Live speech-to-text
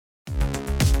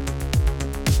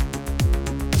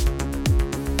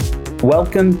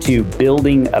Welcome to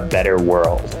Building a Better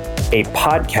World, a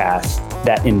podcast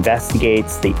that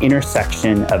investigates the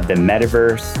intersection of the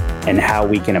metaverse and how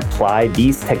we can apply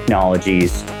these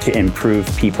technologies to improve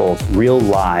people's real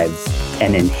lives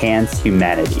and enhance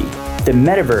humanity. The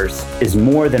metaverse is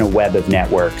more than a web of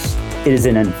networks. It is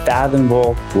an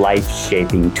unfathomable,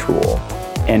 life-shaping tool.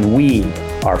 And we,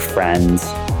 our friends,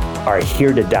 are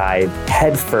here to dive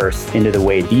headfirst into the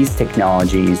way these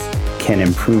technologies can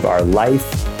improve our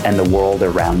life and the world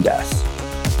around us.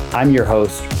 I'm your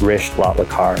host, Rish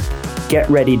Latlakar. Get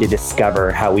ready to discover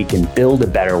how we can build a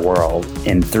better world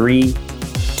in 3,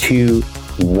 2,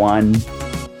 1.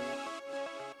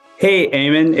 Hey,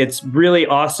 Ayman, it's really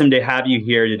awesome to have you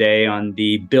here today on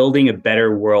the Building a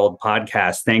Better World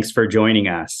podcast. Thanks for joining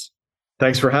us.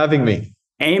 Thanks for having me.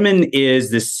 Ayman is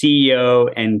the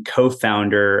CEO and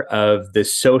co-founder of the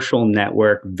social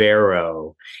network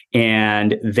VERO,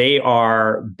 and they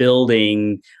are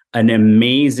building an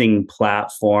amazing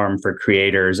platform for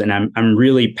creators. And I'm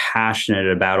really passionate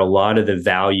about a lot of the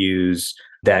values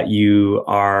that you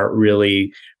are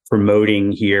really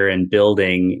promoting here and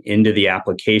building into the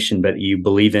application, but you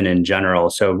believe in general.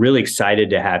 So really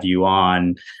excited to have you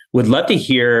on. Would love to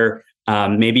hear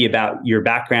maybe about your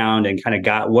background and kind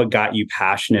of what got you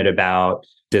passionate about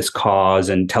this cause,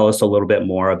 and tell us a little bit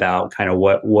more about kind of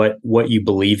what you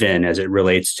believe in as it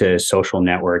relates to social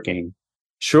networking.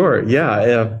 Sure.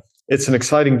 Yeah. It's an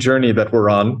exciting journey that we're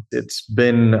on. It's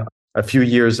been a few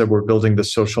years that we're building the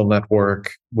social network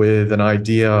with an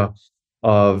idea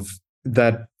of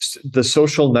that the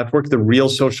social network, the real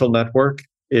social network,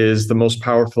 is the most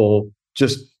powerful,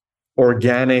 just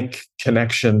organic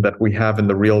connection that we have in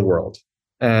the real world.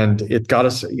 And it got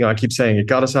us, I keep saying it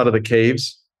got us out of the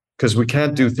caves because we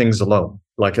can't do things alone.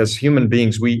 Like as human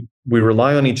beings, we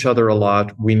rely on each other a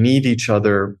lot. We need each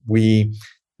other.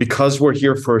 Because we're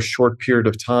here for a short period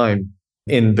of time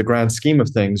in the grand scheme of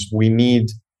things, we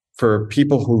need for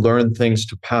people who learn things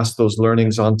to pass those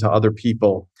learnings on to other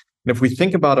people. And if we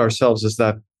think about ourselves as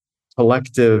that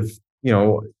collective,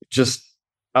 just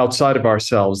outside of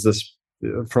ourselves, this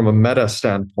from a meta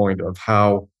standpoint of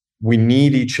how we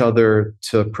need each other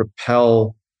to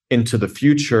propel into the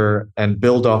future and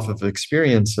build off of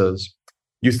experiences,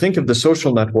 you think of the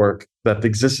social network that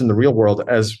exists in the real world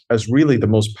as really the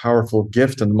most powerful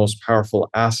gift and the most powerful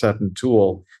asset and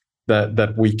tool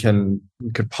that we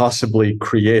could possibly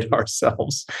create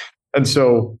ourselves. And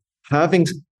so having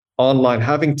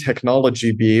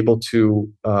technology be able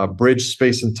to bridge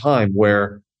space and time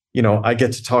where, I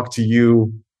get to talk to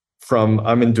you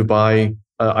I'm in Dubai.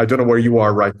 I don't know where you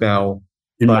are right now.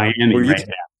 In Miami right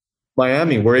now.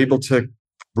 Miami, we're able to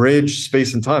bridge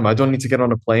space and time. I don't need to get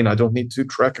on a plane. I don't need to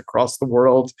trek across the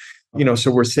world.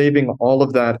 So we're saving all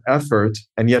of that effort.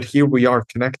 And yet here we are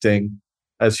connecting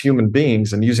as human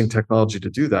beings and using technology to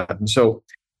do that. And so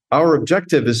our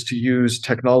objective is to use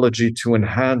technology to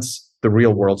enhance the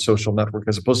real world social network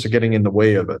as opposed to getting in the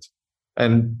way of it.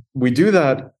 And we do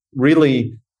that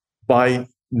really by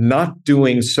not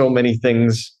doing so many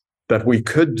things that we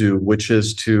could do, which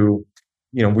is to,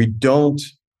 we don't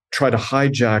try to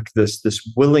hijack this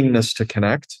willingness to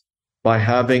connect by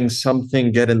having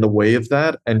something get in the way of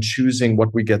that and choosing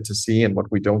what we get to see and what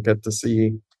we don't get to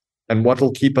see and what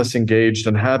will keep us engaged,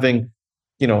 and having,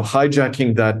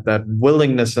 hijacking that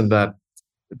willingness and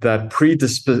that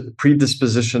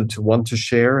predisposition to want to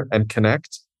share and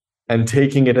connect, and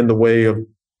taking it in the way of,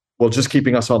 just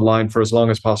keeping us online for as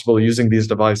long as possible, using these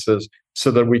devices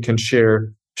so that we can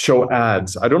show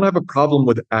ads. I don't have a problem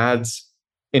with ads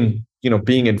in,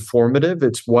 being informative.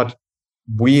 It's what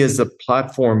we as a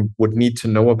platform would need to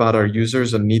know about our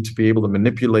users and need to be able to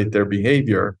manipulate their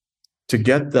behavior to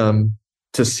get them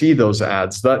to see those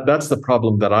ads. That's the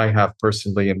problem that I have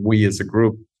personally, and we as a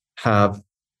group have,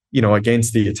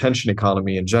 against the attention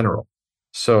economy in general.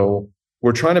 So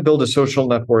we're trying to build a social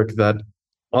network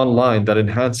online that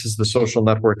enhances the social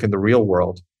network in the real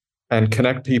world and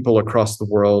connect people across the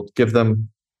world, give them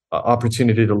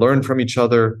opportunity to learn from each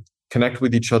other, connect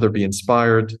with each other, be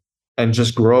inspired, and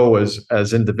just grow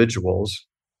as individuals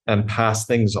and pass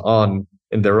things on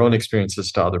in their own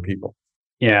experiences to other people.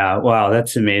 Yeah, wow,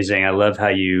 that's amazing. I love how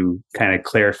you kind of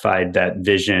clarified that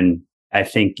vision. I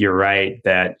think you're right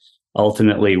that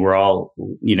ultimately we're all,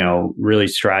 really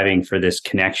striving for this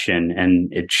connection, and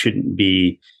it shouldn't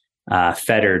be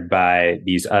fettered by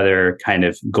these other kind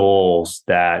of goals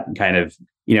that kind of,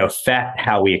 affect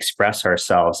how we express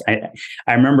ourselves.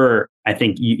 I remember, I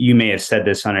think you may have said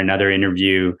this on another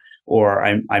interview, or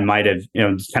I might have,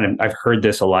 I've heard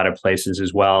this a lot of places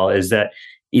as well, is that,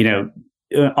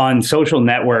 on social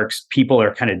networks, people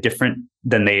are kind of different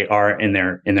than they are in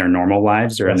their normal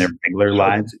lives or in their regular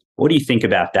lives. What do you think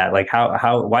about that? Like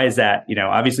why is that?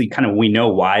 Obviously kind of we know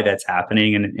why that's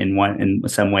happening in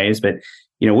some ways, but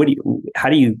how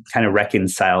do you kind of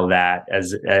reconcile that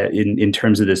as in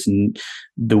terms of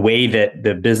the way that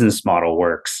the business model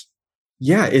works?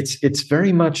 Yeah, it's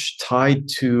very much tied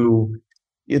to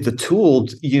the tool.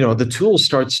 The tool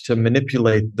starts to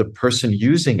manipulate the person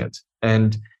using it,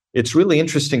 and it's really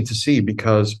interesting to see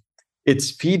because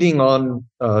it's feeding on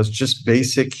just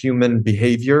basic human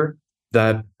behavior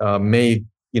that may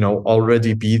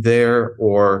already be there,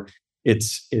 or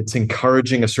it's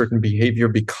encouraging a certain behavior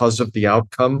because of the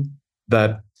outcome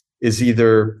that is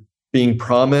either being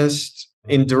promised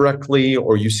indirectly,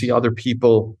 or you see other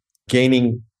people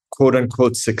gaining quote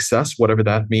unquote success, whatever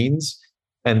that means,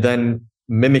 and then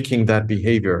mimicking that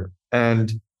behavior.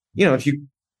 And if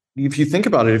you think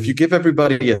about it, if you give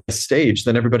everybody a stage,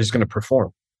 then everybody's going to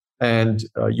perform. And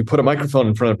you put a microphone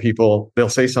in front of people, they'll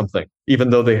say something,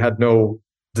 even though they had no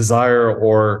desire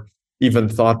or even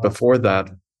thought before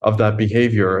that of that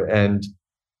behavior. And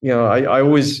I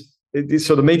always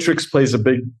so the Matrix plays a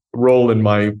big role in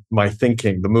my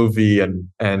thinking, the movie, and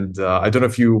I don't know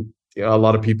if a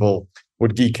lot of people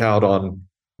would geek out on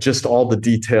just all the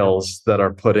details that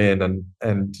are put in,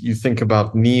 and you think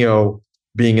about Neo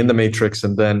being in the Matrix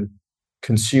and then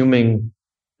consuming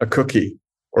a cookie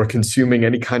or consuming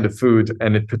any kind of food,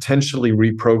 and it potentially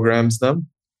reprograms them,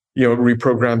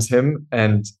 reprograms him.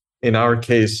 And in our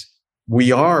case,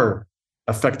 we are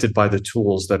affected by the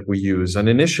tools that we use. And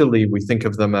initially we think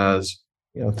of them as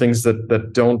things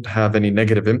that don't have any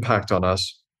negative impact on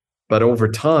us, but over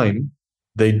time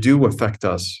they do affect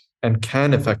us and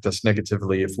can affect us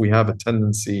negatively if we have a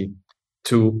tendency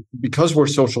to, because we're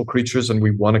social creatures and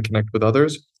we want to connect with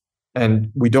others,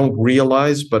 and we don't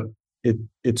realize, but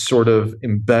it's sort of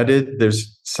embedded.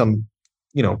 There's some,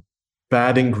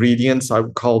 bad ingredients, I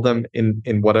would call them,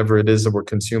 in whatever it is that we're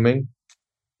consuming.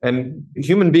 And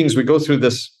human beings, we go through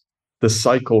this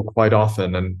cycle quite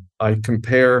often. And I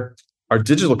compare our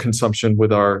digital consumption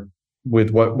with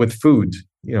food,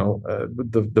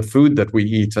 the food that we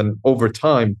eat, and over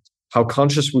time, how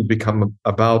conscious we become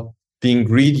about the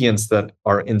ingredients that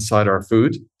are inside our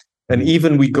food. And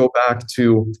even we go back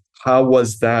to how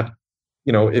was that,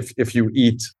 if you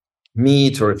eat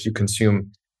meat, or if you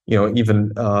consume,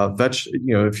 even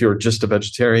if you're just a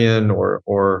vegetarian,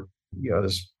 or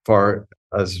as far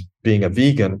as being a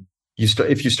vegan,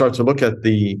 if you start to look at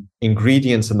the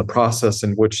ingredients and the process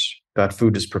in which that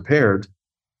food is prepared,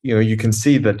 you can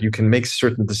see that you can make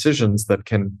certain decisions that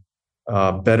can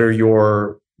better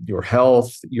your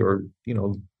health,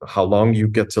 how long you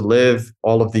get to live,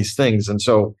 all of these things. And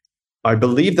so I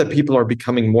believe that people are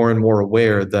becoming more and more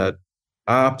aware that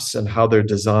apps and how they're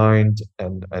designed,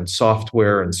 and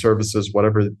software and services,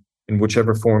 whatever, in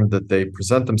whichever form that they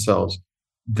present themselves,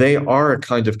 they are a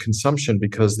kind of consumption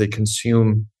because you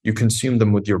consume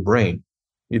them with your brain.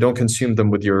 You don't consume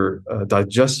them with your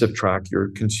digestive tract.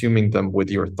 You're consuming them with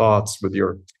your thoughts, with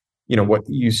your, what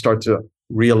you start to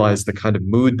realize the kind of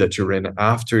mood that you're in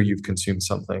after you've consumed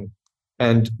something,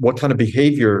 and what kind of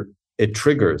behavior it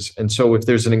triggers. And so if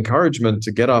there's an encouragement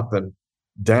to get up and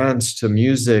dance to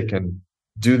music and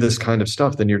do this kind of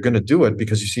stuff, then you're going to do it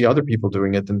because you see other people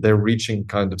doing it and they're reaching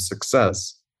kind of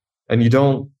success. And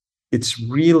it's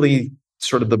really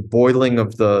sort of the boiling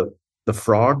of the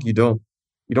frog. You don't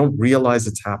realize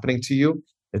it's happening to you.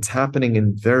 It's happening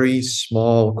in very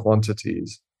small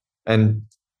quantities. And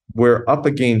we're up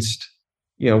against,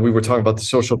 we were talking about the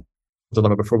social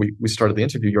dilemma before we started the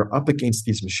interview. You're up against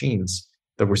these machines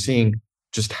that we're seeing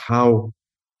just how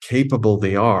capable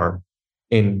they are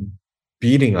in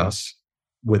beating us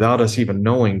without us even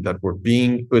knowing that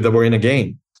we're in a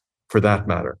game, for that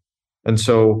matter. And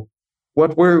so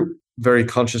what we're very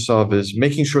conscious of is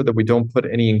making sure that we don't put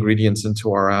any ingredients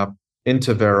into our app,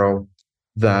 into VERO,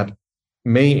 that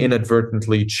may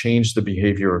inadvertently change the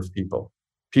behavior of people.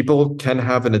 People can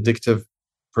have an addictive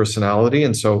personality,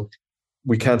 and so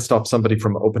we can't stop somebody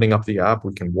from opening up the app.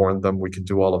 We can warn them, we can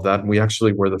do all of that. And we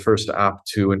actually were the first app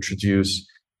to introduce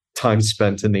time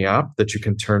spent in the app that you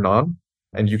can turn on,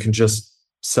 and you can just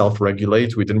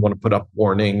self-regulate. We didn't want to put up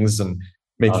warnings and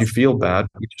make you feel bad.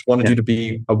 We just wanted you to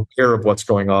be aware of what's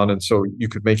going on, and so you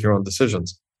could make your own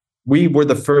decisions. We were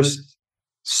the first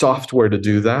software to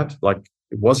do that. Like,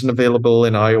 it wasn't available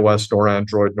in iOS nor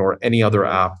Android nor any other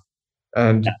app.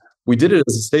 And we did it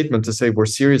as a statement to say we're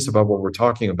serious about what we're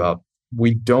talking about.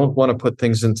 We don't want to put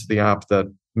things into the app that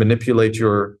manipulate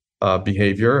your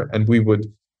behavior, and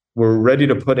we're ready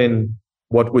to put in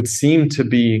what would seem to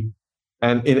be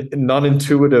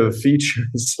non-intuitive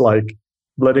features, like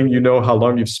letting you know how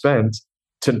long you've spent,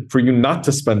 for you not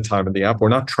to spend time in the app. We're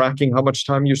not tracking how much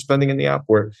time you're spending in the app.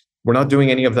 We're We're not doing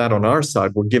any of that on our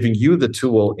side. We're giving you the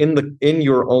tool in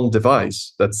your own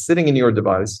device that's sitting in your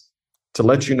device to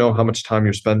let you know how much time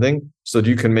you're spending so that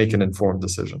you can make an informed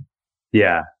decision.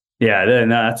 Yeah. Yeah. No,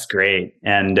 that's great.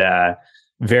 And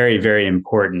very, very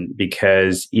important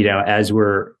because, as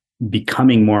we're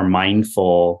becoming more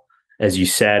mindful, as you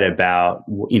said, about,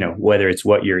 whether it's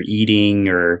what you're eating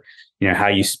or, how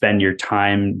you spend your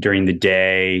time during the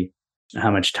day, how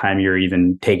much time you're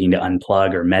even taking to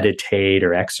unplug or meditate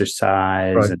or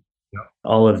exercise, Right. and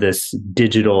all of this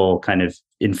digital kind of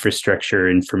infrastructure,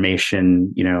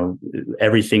 information,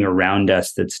 everything around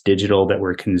us that's digital that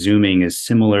we're consuming is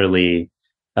similarly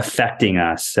affecting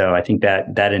us. So I think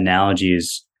that analogy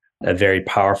is a very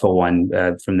powerful one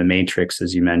from the Matrix,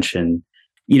 as you mentioned.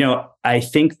 I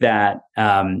think that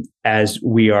as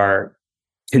we are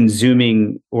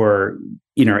consuming or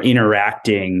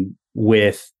interacting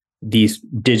with these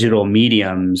digital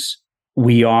mediums,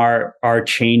 we are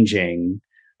changing.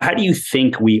 How do you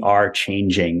think we are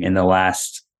changing in the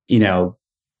last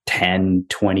 10,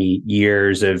 20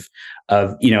 years of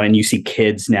and you see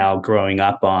kids now growing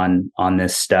up on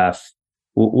this stuff?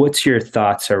 What's your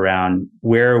thoughts around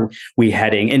where we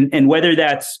heading, and whether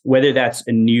that's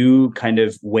a new kind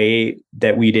of way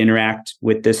that we'd interact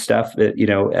with this stuff that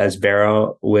as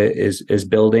VERO is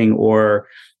building, or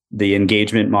the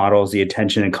engagement models, the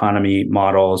attention economy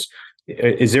models?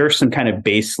 Is there some kind of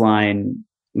baseline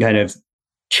kind of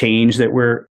change that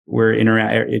we're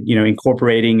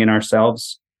incorporating in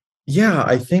ourselves? Yeah,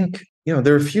 I think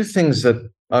there are a few things that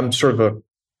I'm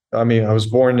I was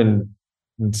born in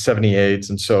 78,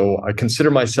 and so I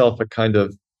consider myself a kind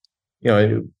of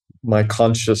my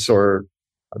conscious, or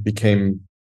I became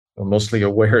mostly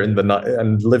aware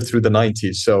and lived through the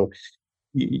 90s. So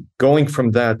going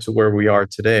from that to where we are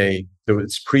today, so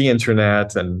it's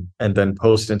pre-internet and then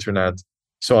post-internet.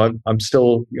 So I'm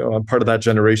still I'm part of that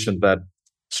generation that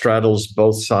straddles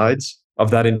both sides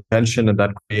of that invention and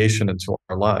that creation into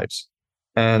our lives.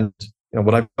 And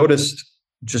what I've noticed,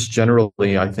 just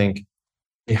generally, I think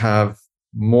we have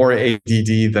more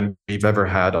ADD than we've ever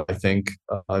had. I think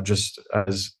just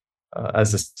as a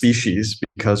species,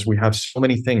 because we have so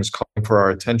many things calling for our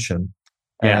attention,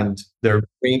 and they're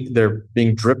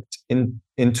being dripped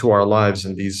into our lives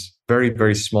in these very,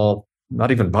 very small,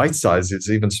 not even bite sizes, it's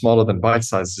even smaller than bite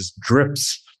sizes,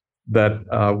 drips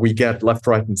that we get left,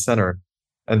 right, and center.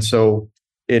 And so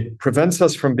it prevents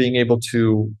us from being able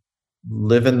to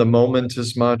live in the moment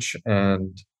as much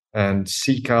and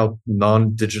seek out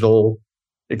non-digital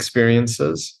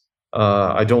experiences.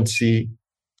 I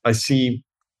see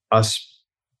us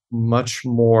much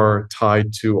more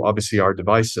tied to obviously our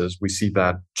devices. We see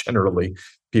that generally,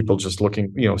 people just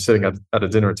looking, sitting at a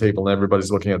dinner table and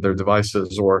everybody's looking at their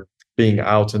devices, or being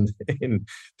out in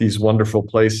these wonderful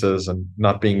places and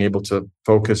not being able to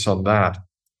focus on that.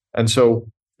 And so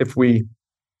if we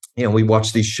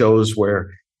watch these shows where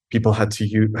people had to,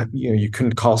 you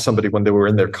couldn't call somebody when they were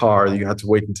in their car. You had to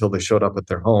wait until they showed up at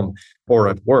their home or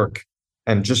at work.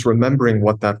 And just remembering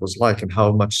what that was like and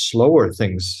how much slower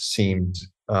things seemed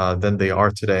than they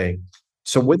are today.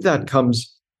 So with that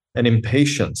comes an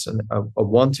impatience and a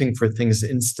wanting for things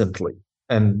instantly,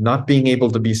 and not being able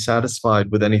to be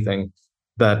satisfied with anything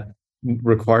that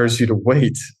requires you to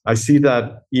wait. I see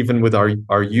that even with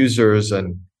our users,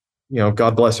 and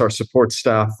God bless our support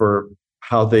staff for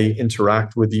how they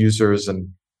interact with users,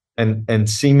 and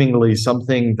seemingly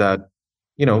something that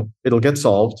it'll get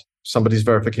solved. Somebody's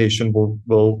verification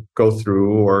will go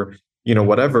through, or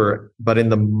whatever. But from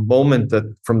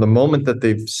the moment that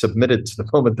they've submitted to the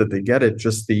moment that they get it,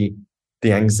 just the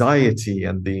anxiety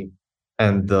and the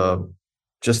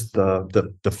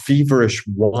feverish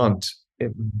want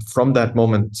from that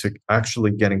moment to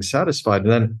actually getting satisfied.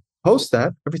 And then post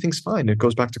that, everything's fine. It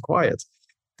goes back to quiet.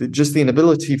 Just the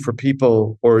inability for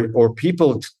people, or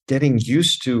people getting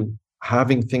used to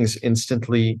having things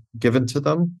instantly given to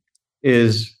them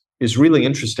is really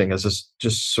interesting as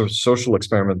just sort of social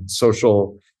experiment,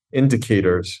 social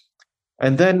indicators.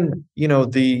 And then,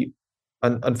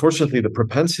 unfortunately, the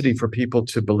propensity for people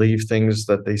to believe things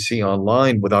that they see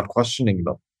online without questioning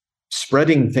them,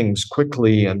 spreading things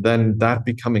quickly, and then that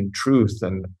becoming truth.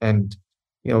 And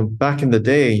back in the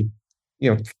day,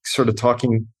 sort of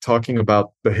talking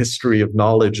about the history of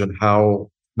knowledge and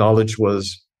how knowledge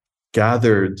was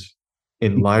gathered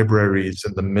in libraries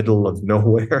in the middle of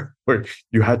nowhere, where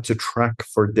you had to trek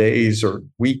for days or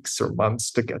weeks or months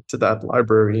to get to that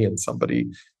library. And somebody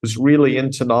who's really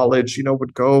into knowledge,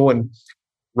 would go and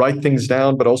write things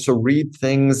down, but also read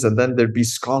things. And then there'd be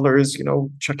scholars,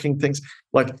 checking things.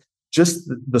 Like, just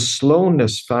the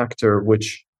slowness factor,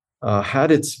 which had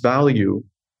its value,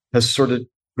 has sort of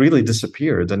really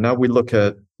disappeared. And now we look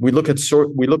at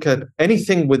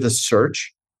anything with a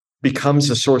search becomes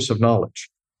a source of knowledge.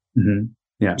 Mm-hmm.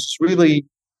 Yeah.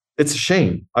 It's a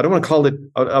shame. I don't want to call it,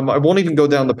 I won't even go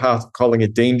down the path of calling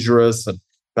it dangerous and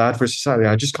bad for society.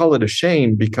 I just call it a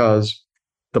shame because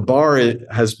the bar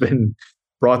has been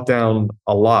brought down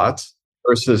a lot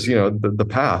versus, the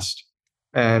past.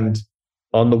 And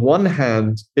on the one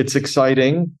hand, it's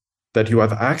exciting that you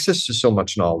have access to so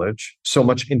much knowledge, so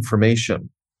much information,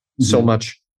 so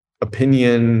much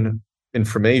opinion,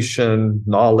 information,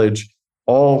 knowledge,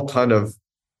 all kind of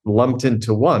lumped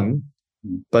into one.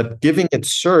 But giving it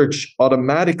search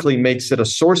automatically makes it a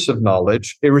source of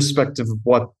knowledge, irrespective of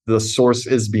what the source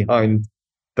is behind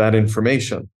that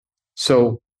information.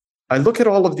 So I look at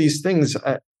all of these things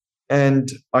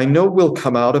and I know we'll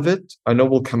come out of it. I know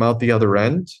we'll come out the other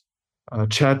end.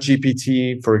 Chat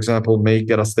GPT, for example, may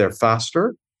get us there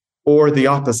faster, or the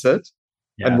opposite,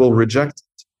 and we'll reject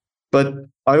it. But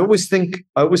I always think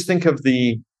of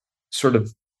the sort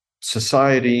of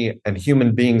society and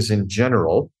human beings in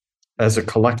general as a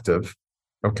collective,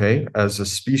 okay, as a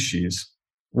species.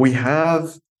 We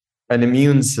have an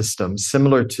immune system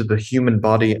similar to the human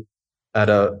body at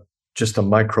just a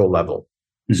micro level.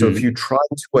 So if you try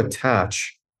to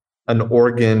attach an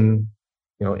organ,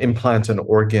 implant an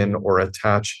organ or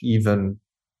attach even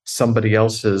somebody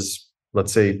else's,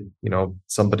 let's say,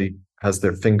 somebody has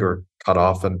their finger cut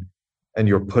off and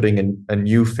you're putting in a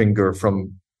new finger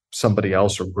from somebody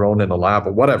else or grown in a lab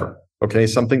or whatever, okay,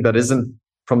 something that isn't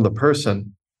from the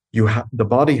person, the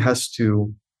body has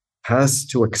to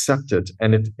accept it,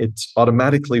 and it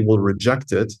automatically will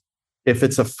reject it if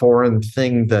it's a foreign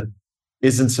thing that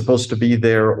isn't supposed to be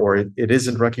there, or it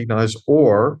isn't recognized,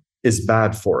 or is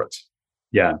bad for it.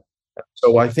 Yeah.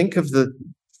 So I think of the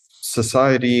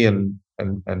society and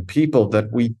people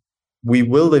that we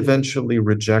will eventually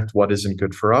reject what isn't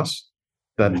good for us,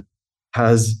 that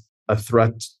has a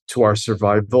threat to our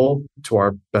survival, to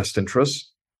our best interests.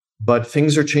 But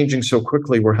things are changing so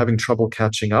quickly, we're having trouble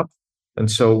catching up.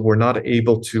 And so we're not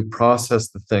able to process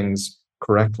the things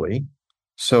correctly.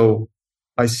 So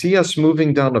I see us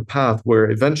moving down a path where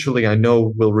eventually I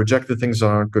know we'll reject the things that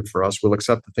aren't good for us. We'll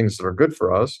accept the things that are good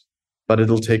for us, but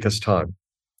it'll take us time.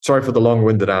 Sorry for the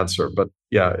long-winded answer, but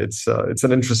yeah, it's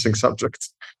an interesting subject.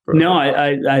 No,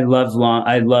 I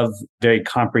love very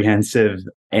comprehensive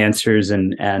answers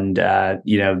and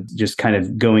just kind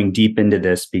of going deep into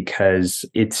this, because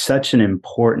it's such an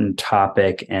important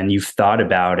topic and you've thought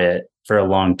about it for a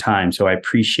long time. So I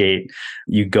appreciate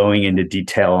you going into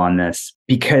detail on this,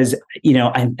 because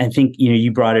I think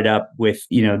you brought it up with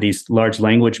these large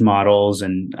language models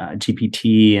and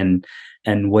GPT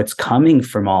and what's coming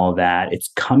from all of that. It's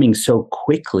coming so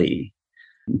quickly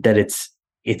that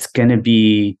it's going to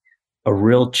be a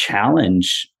real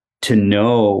challenge to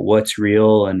know what's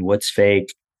real and what's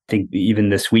fake. I think even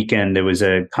this weekend, there was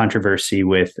a controversy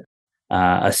with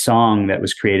a song that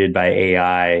was created by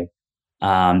AI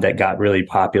that got really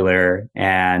popular.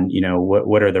 And,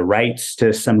 what are the rights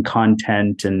to some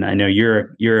content? And I know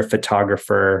you're a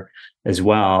photographer as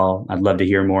well. I'd love to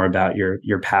hear more about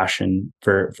your passion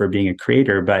for being a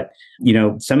creator. But,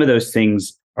 some of those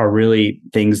things are really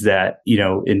things that,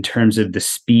 in terms of the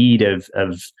speed of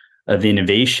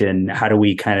innovation, how do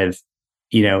we kind of,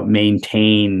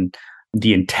 maintain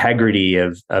the integrity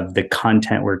of the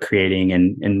content we're creating,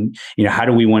 and how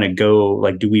do we want to go?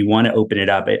 Like, do we want to open it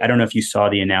up? I don't know if you saw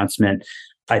the announcement.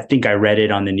 I think I read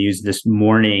it on the news this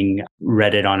morning,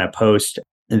 read it on a post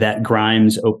that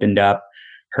Grimes opened up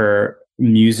her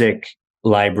music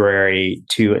library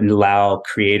to allow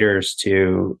creators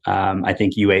to, I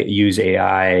think, use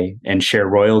AI and share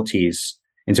royalties.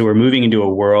 And so we're moving into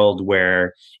a world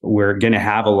where we're going to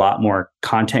have a lot more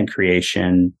content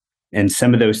creation. And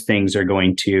some of those things are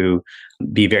going to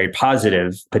be very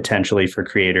positive potentially for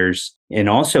creators. And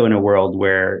also in a world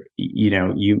where,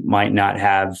 you might not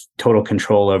have total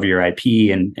control over your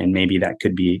IP, and maybe that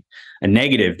could be a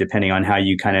negative depending on how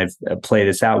you kind of play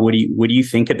this out. What do you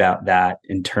think about that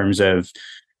in terms of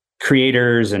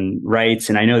creators and rights?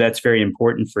 And I know that's very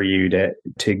important for you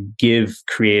to give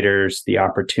creators the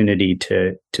opportunity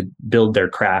to build their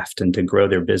craft and to grow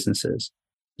their businesses.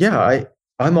 Yeah,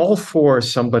 I'm all for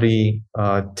somebody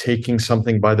taking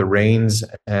something by the reins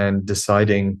and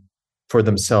deciding for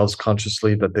themselves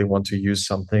consciously that they want to use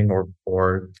something,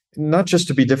 or not just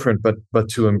to be different, but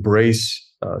to embrace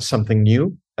something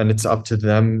new. And it's up to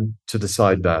them to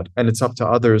decide that. And it's up to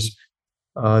others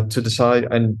to decide.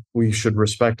 And we should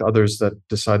respect others that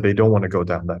decide they don't want to go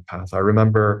down that path. I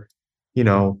remember,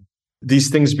 these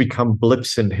things become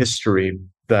blips in history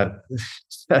that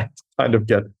kind of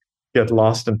get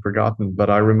lost and forgotten. But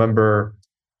I remember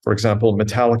For example,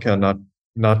 Metallica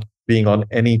not being on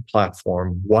any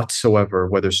platform whatsoever,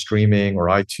 whether streaming or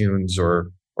iTunes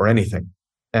or anything.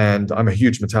 And I'm a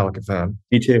huge Metallica fan.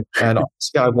 Me too. And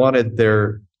obviously I wanted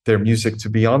their music to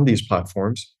be on these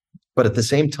platforms. But at the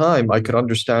same time, I could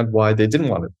understand why they didn't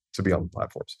want it to be on the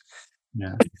platforms.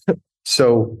 Yeah.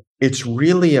 So it's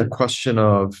really a question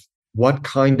of what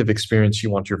kind of experience you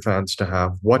want your fans to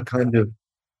have. What kind of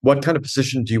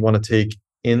position do you want to take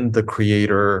in the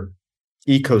creator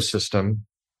ecosystem?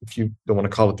 If you don't want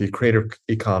to call it the creator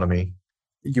economy,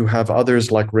 you have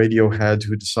others like Radiohead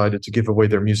who decided to give away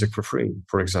their music for free,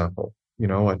 for example.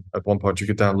 At one point you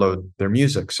could download their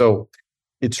music. So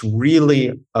it's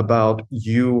really about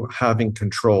you having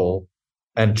control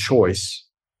and choice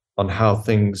on how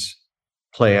things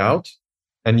play out.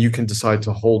 And you can decide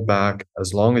to hold back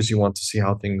as long as you want to see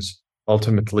how things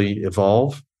ultimately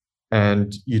evolve.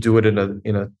 And you do it in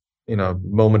a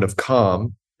moment of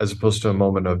calm as opposed to a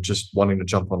moment of just wanting to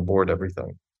jump on board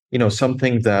everything.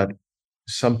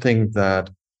 Something that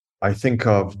I think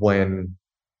of when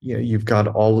you've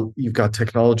got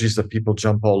technologies that people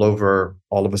jump all over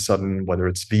all of a sudden, whether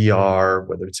it's VR,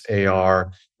 whether it's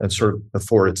AR, and sort of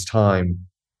before its time.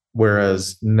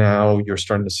 Whereas now you're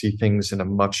starting to see things in a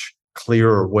much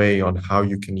clearer way on how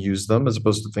you can use them, as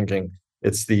opposed to thinking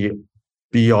it's the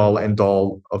be all end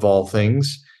all of all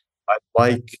things. I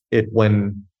like it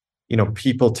when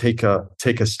people take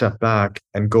a step back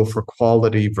and go for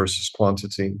quality versus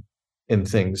quantity in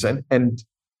things, and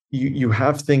you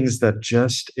have things that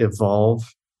just evolve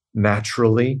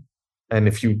naturally, and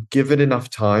if you give it enough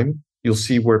time, you'll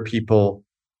see where people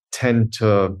tend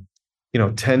to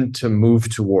move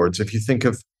towards. If you think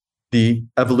of the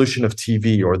evolution of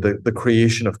TV or the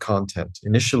creation of content,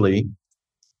 initially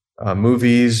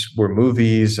movies were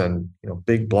movies and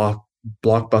big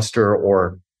blockbuster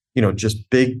or just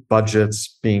big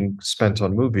budgets being spent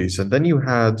on movies. And then you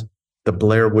had the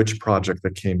Blair Witch Project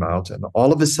that came out, and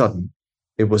all of a sudden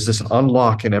it was this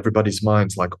unlock in everybody's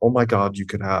minds, like, oh my God, you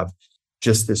could have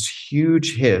just this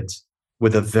huge hit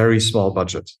with a very small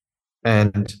budget.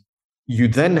 And you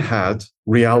then had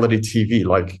reality TV,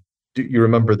 like, do you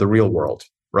remember The Real World,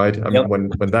 right? I mean, when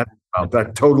that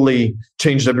totally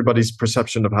changed everybody's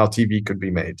perception of how TV could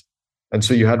be made. And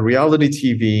so you had reality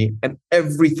TV, and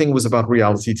everything was about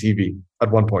reality TV at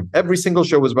one point. Every single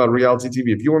show was about reality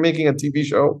TV. If you were making a TV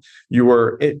show, you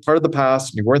were part of the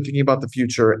past, you weren't thinking about the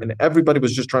future, and everybody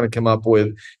was just trying to come up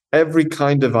with every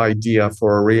kind of idea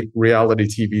for a reality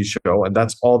TV show, and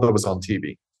that's all that was on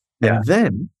TV. Yeah. And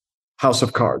then House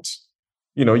of Cards.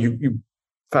 You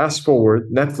fast forward,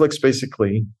 Netflix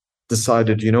basically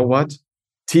decided, you know what?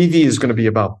 TV is going to be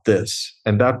about this.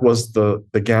 And that was the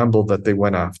gamble that they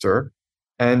went after.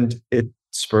 And it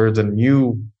spurred a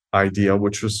new idea,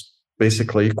 which was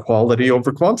basically quality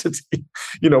over quantity,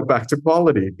 back to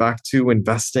quality, back to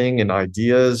investing in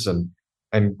ideas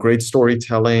and great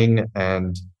storytelling.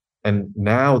 And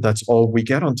now that's all we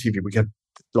get on TV.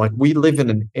 We live in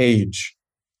an age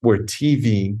where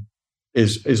TV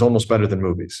is almost better than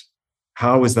movies.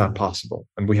 How is that possible?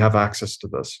 And we have access to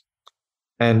this.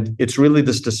 And it's really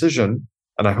this decision,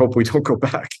 and I hope we don't go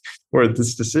back, where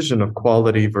this decision of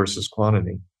quality versus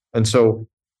quantity. And so,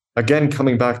 again,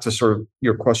 coming back to sort of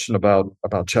your question about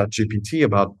ChatGPT,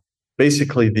 about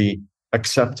basically the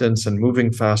acceptance and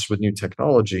moving fast with new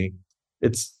technology,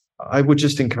 I would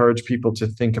just encourage people to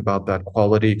think about that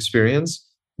quality experience.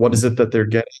 What is it that they're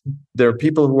getting? There are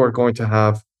people who are going to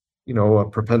have, a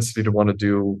propensity to want to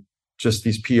do just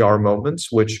these PR moments,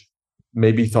 which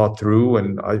may be thought through.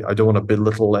 And I don't want to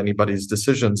belittle anybody's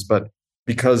decisions, but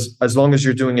because as long as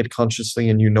you're doing it consciously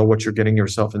and you know what you're getting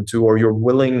yourself into, or you're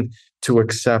willing to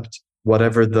accept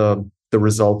whatever the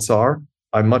results are,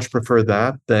 I much prefer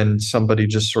that than somebody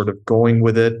just sort of going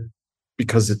with it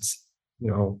because it's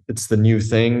the new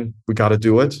thing. We got to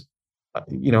do it.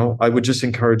 I would just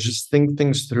encourage, just think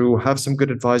things through, have some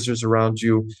good advisors around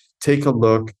you, take a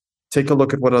look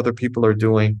at what other people are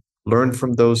doing, learn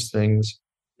from those things,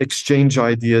 exchange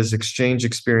ideas, exchange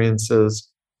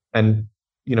experiences, and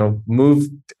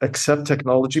accept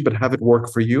technology, but have it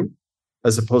work for you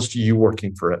as opposed to you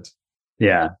working for it.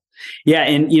 Yeah. Yeah.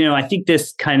 And, I think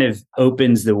this kind of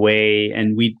opens the way.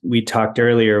 And we talked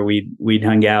earlier, we'd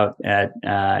hung out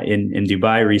in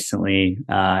Dubai recently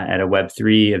at a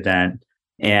Web3 event.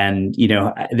 And,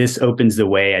 this opens the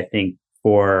way, I think,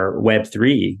 for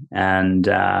Web3 and,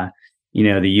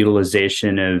 the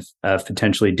utilization of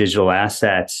potentially digital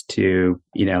assets to,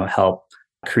 help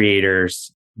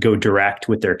creators go direct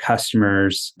with their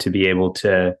customers, to be able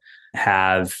to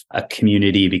have a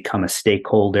community become a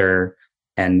stakeholder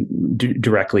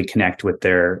directly connect with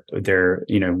their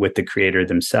with the creator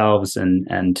themselves,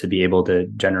 and to be able to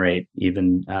generate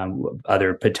even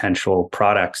other potential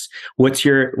products. What's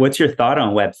your thought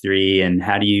on Web3, and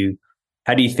how do you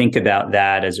think about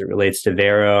that as it relates to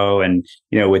Vero and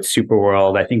with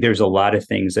Superworld? I think there's a lot of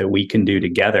things that we can do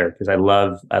together, because I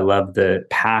love the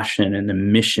passion and the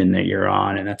mission that you're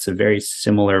on, and that's a very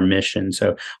similar mission.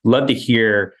 So love to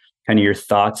hear kind of your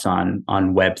thoughts on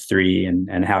Web3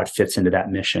 and how it fits into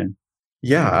that mission.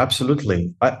 Yeah,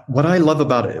 absolutely. What I love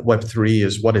about Web3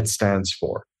 is what it stands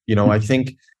for. I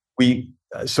think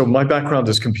so my background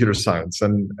is computer science,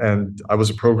 and I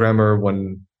was a programmer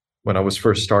when I was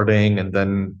first starting, and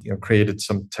then created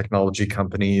some technology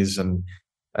companies, and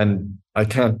I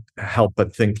can't help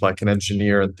but think like an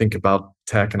engineer and think about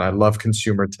tech, and I love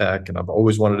consumer tech, and I've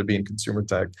always wanted to be in consumer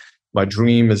tech. My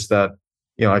dream is that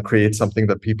I create something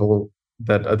that people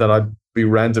that I'd be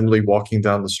randomly walking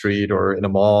down the street or in a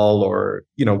mall or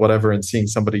whatever, and seeing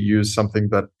somebody use something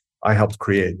that I helped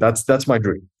create. That's my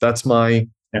dream. That's my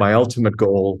ultimate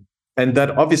goal. And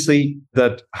that obviously,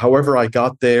 that however I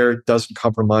got there doesn't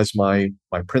compromise my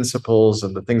principles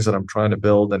and the things that I'm trying to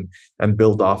build and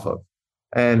build off of.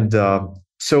 And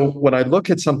so when I look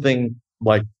at something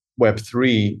like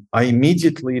Web3, I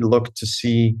immediately look to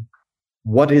see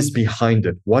what is behind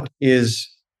it,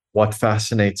 what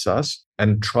fascinates us,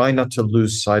 and try not to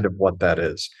lose sight of what that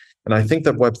is. And I think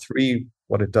that Web3,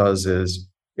 what it does is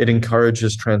it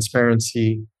encourages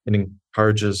transparency, it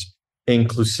encourages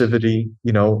inclusivity,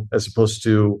 as opposed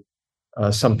to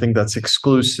something that's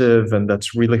exclusive and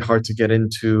that's really hard to get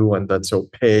into and that's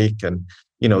opaque and,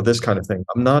 this kind of thing.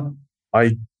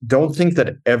 I don't think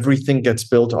that everything gets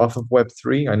built off of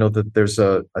Web3. I know that there's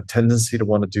a tendency to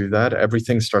want to do that.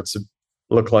 Everything starts to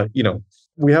look like,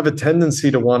 we have a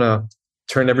tendency to want to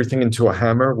turn everything into a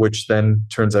hammer, which then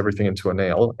turns everything into a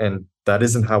nail. And that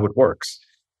isn't how it works.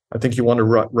 I think you want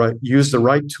to use the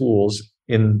right tools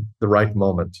in the right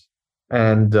moment.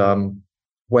 And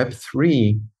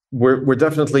Web3, we're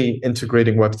definitely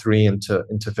integrating Web3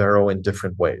 into Vero in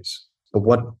different ways. But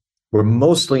what we're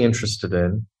mostly interested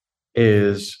in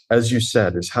is, as you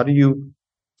said, is how do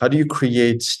you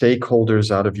create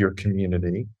stakeholders out of your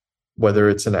community, whether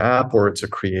it's an app or it's a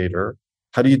creator?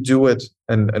 How do you do it?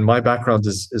 And my background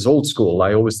is old school.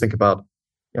 I always think about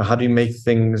how do you make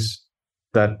things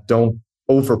that don't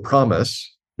overpromise,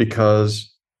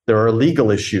 because there are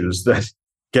legal issues that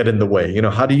get in the way.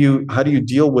 How do you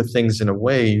deal with things in a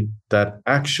way that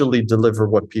actually deliver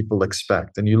what people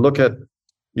expect? And you look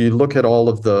at all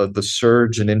of the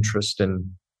surge in interest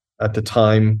at the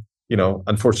time.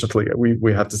 Unfortunately,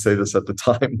 we have to say this, at the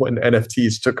time when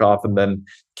NFTs took off and then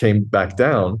came back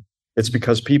down, it's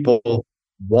because people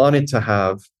wanted to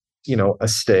have, a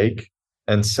stake.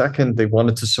 And second, they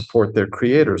wanted to support their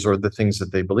creators or the things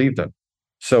that they believed in.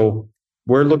 So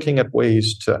we're looking at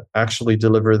ways to actually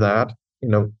deliver that,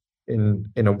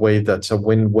 in a way that's a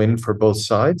win-win for both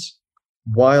sides,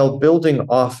 while building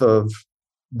off of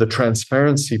the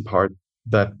transparency part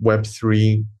that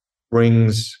Web3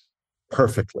 brings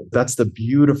perfectly. That's the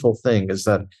beautiful thing, is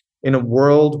that in a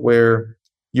world where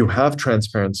you have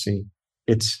transparency,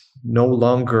 it's no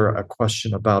longer a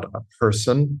question about a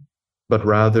person, but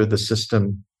rather the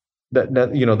system that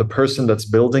the person that's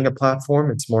building a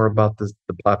platform. It's more about the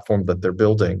platform that they're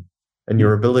building, and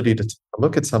your ability to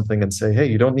look at something and say,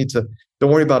 hey, don't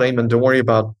worry about Ayman, don't worry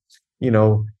about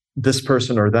this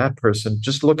person or that person.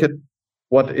 Just look at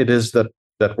what it is that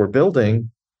we're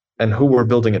building and who we're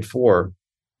building it for.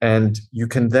 And you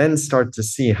can then start to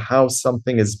see how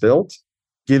something is built,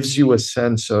 gives you a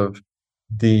sense of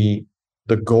the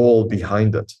goal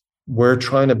behind it. We're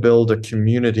trying to build a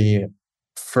community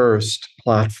first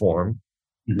platform.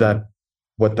 Mm-hmm. That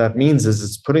what that means is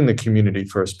it's putting the community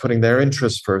first, putting their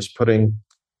interests first, putting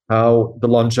how the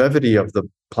longevity of the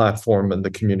platform and the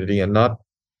community, and not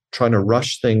trying to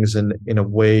rush things in a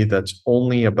way that's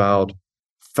only about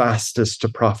fastest to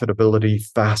profitability,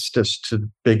 fastest to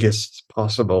biggest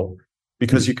possible,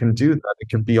 because you can do that. It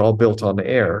can be all built on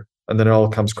air and then it all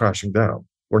comes crashing down.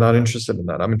 We're not interested in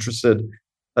that. I'm interested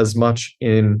as much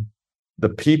in the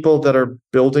people that are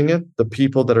building it, the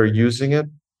people that are using it.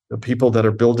 The people that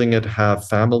are building it have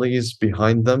families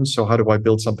behind them. So how do I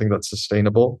build something that's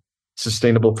sustainable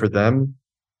for them?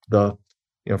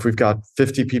 If we've got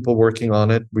 50 people working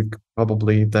on it, we've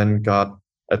probably then got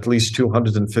at least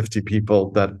 250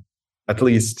 people that at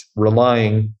least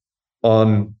relying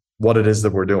on what it is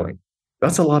that we're doing.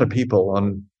 That's a lot of people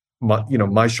on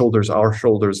my shoulders, our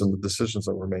shoulders, and the decisions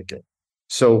that we're making.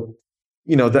 So,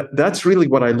 that's really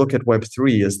what I look at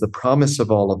Web3 is the promise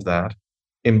of all of that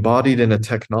embodied in a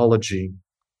technology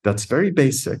that's very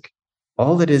basic,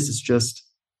 All it is just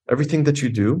everything that you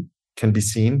do can be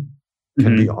seen,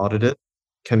 can be Hmm. audited,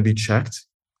 can be checked.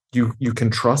 You can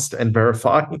trust and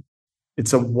verify.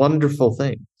 It's a wonderful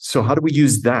thing. So how do we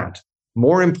use that?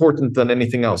 More important than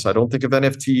anything else. I don't think of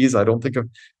NFTs. I don't think of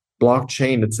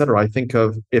blockchain, et cetera. I think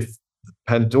of if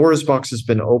Pandora's box has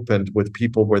been opened with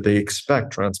people where they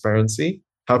expect transparency,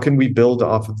 how can we build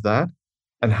off of that?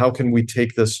 And how can we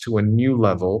take this to a new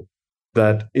level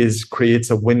that creates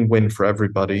a win-win for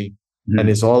everybody and Hmm.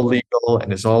 is all legal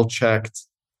and is all checked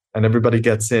and everybody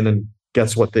gets in and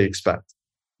gets what they expect?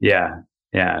 Yeah,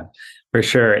 yeah, for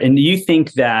sure. And do you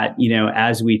think that,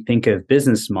 as we think of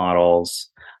business models,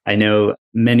 I know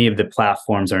many of the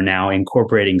platforms are now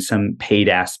incorporating some paid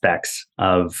aspects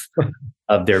of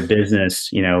their business,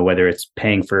 whether it's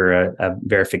paying for a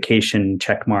verification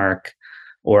check mark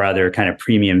or other kind of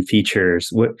premium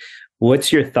features.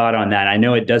 What's your thought on that? I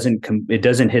know it doesn't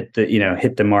hit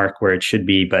the mark where it should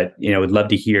be, but would love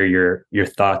to hear your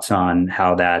thoughts on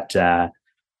how that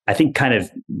I think kind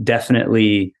of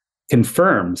definitely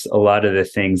confirms a lot of the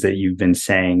things that you've been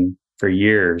saying for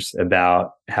years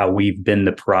about how we've been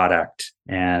the product,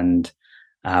 and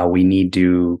we need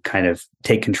to kind of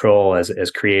take control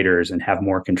as creators and have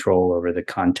more control over the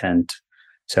content.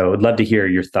 So I'd love to hear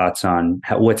your thoughts on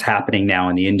what's happening now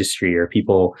in the industry. Are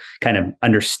people kind of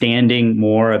understanding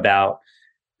more about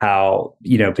how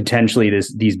potentially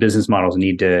these business models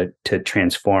need to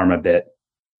transform a bit?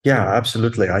 Yeah,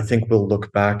 absolutely. I think we'll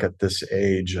look back at this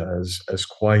age as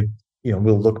quite,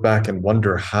 we'll look back and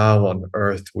wonder how on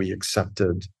earth we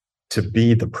accepted to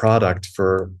be the product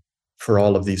for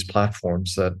all of these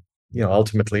platforms that,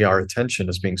 ultimately our attention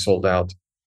is being sold out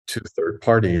to third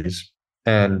parties.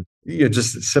 And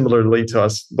just similarly to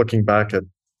us looking back at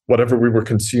whatever we were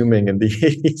consuming in the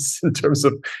 80s in terms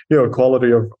of,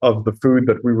 quality of the food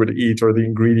that we would eat or the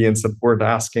ingredients that we're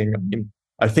asking. I mean,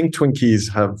 I think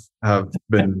Twinkies have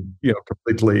been,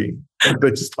 completely,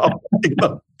 they stopped. We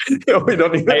don't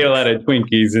I ate even. a lot of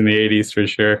Twinkies in the 80s for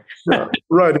sure. Yeah,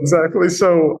 right, exactly.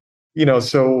 So,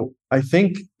 so I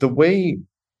think the way,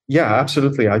 yeah,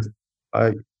 absolutely. I,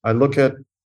 I look at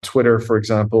Twitter, for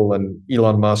example, and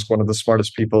Elon Musk, one of the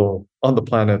smartest people on the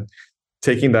planet,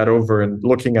 taking that over and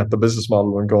looking at the business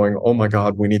model and going, oh my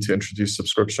God, we need to introduce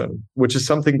subscription, which is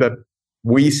something that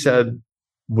we said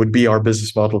would be our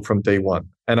business model from day one.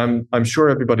 And I'm sure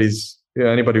anybody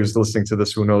who's listening to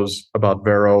this who knows about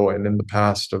VERO and in the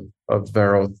past of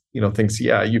VERO, thinks,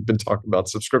 yeah, you've been talking about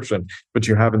subscription, but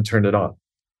you haven't turned it on.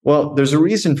 Well, there's a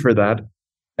reason for that.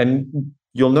 And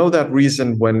you'll know that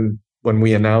reason when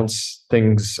we announce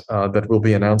things that we'll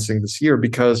be announcing this year,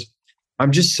 because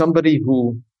I'm just somebody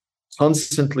who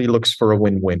constantly looks for a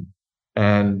win-win.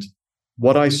 And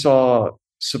what I saw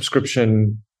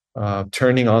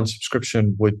turning on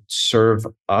subscription would serve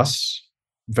us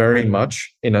very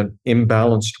much in an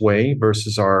imbalanced way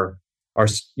versus our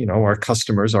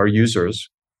customers, our users.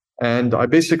 And I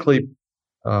basically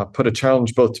put a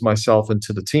challenge both to myself and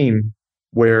to the team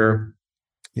where,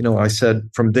 I said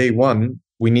from day one,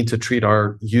 we need to treat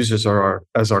our users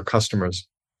as our customers,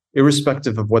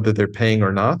 irrespective of whether they're paying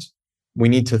or not. We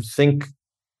need to think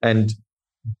and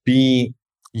be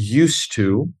used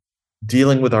to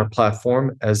dealing with our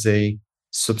platform as a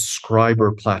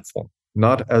subscriber platform,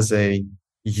 not as a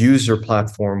user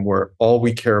platform where all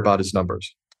we care about is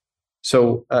numbers.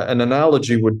 So an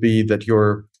analogy would be that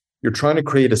you're trying to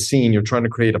create a scene, you're trying to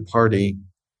create a party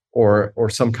or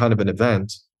some kind of an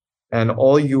event, and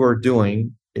all you are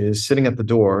doing is sitting at the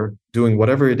door doing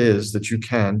whatever it is that you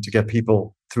can to get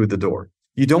people through the door.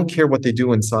 You don't care what they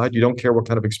do inside. You don't care what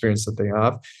kind of experience that they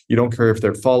have. You don't care if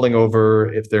they're falling over,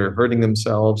 if they're hurting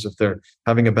themselves, if they're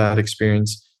having a bad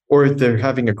experience, or if they're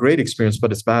having a great experience,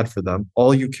 but it's bad for them.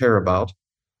 All you care about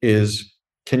is,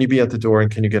 can you be at the door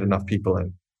and can you get enough people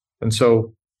in? And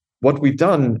so what we've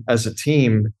done as a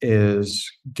team is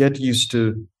get used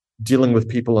to dealing with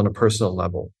people on a personal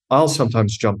level. I'll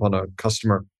sometimes jump on a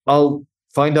customer. I'll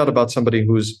find out about somebody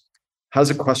has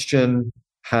a question,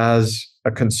 has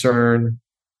a concern,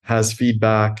 has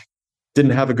feedback,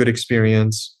 didn't have a good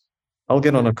experience. I'll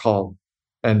get on a call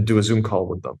and do a Zoom call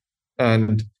with them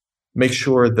and make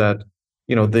sure that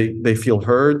they feel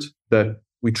heard, that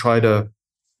we try to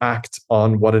act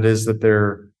on what it is that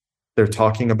they're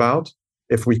talking about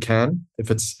if we can.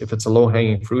 If it's a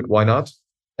low-hanging fruit, why not?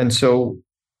 And so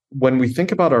when we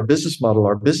think about our business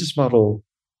model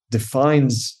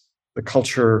defines the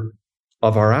culture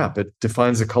of our app. It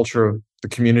defines the culture of the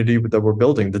community that we're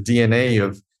building, the DNA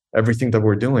of everything that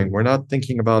we're doing. We're not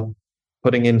thinking about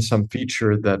putting in some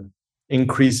feature that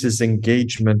increases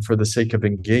engagement for the sake of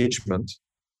engagement.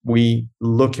 We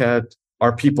look at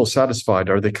are people satisfied?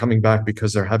 Are they coming back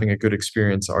because they're having a good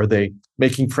experience? Are they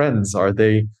making friends? Are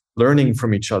they learning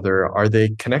from each other? Are they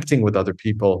connecting with other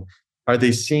people? Are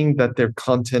they seeing that their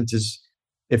content is,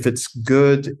 if it's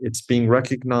good, it's being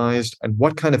recognized? And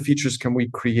what kind of features can we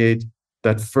create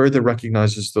that further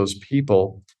recognizes those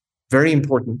people? Very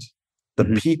important. The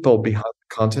people behind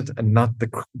the content and not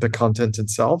the content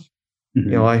itself.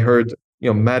 I heard,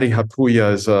 Maddie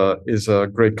Hapuya is a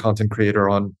great content creator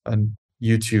on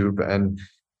YouTube. And,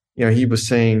 he was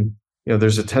saying,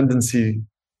 there's a tendency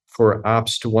for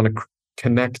apps to want to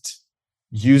connect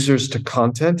users to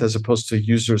content as opposed to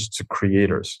users to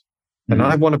creators. And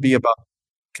I want to be about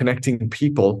connecting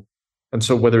people. And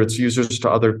so whether it's users to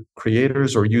other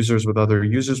creators or users with other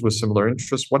users with similar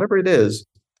interests, whatever it is,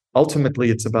 ultimately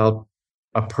it's about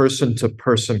a person to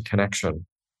person connection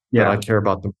that I care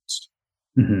about the most.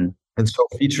 And so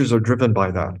features are driven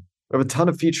by that. We have a ton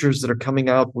of features that are coming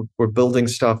out. We're building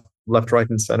stuff left, right,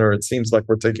 and center. It seems like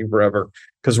we're taking forever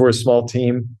because we're a small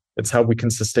team. It's how we can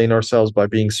sustain ourselves by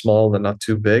being small and not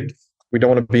too big. We don't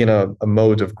want to be in a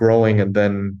mode of growing and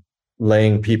then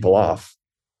laying people off.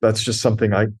 That's just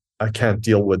something I can't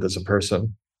deal with as a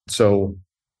person. So,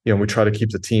 we try to keep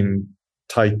the team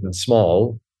tight and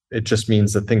small. It just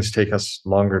means that things take us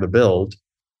longer to build.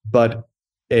 But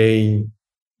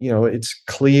it's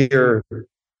clear,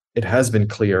 it has been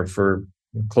clear for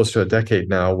close to a decade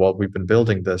now while we've been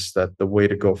building this, that the way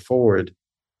to go forward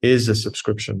is a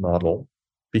subscription model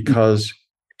because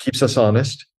it keeps us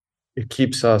honest. It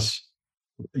keeps us,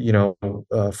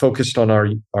 focused on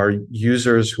our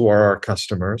users who are our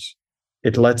customers.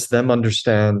 It lets them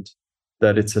understand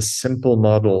that it's a simple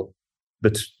model,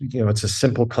 but, it's a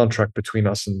simple contract between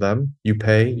us and them. You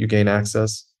pay, you gain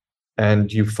access,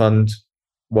 and you fund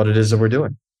what it is that we're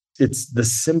doing. It's the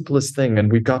simplest thing.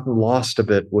 And we've gotten lost a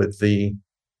bit with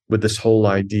this whole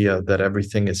idea that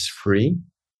everything is free,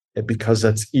 because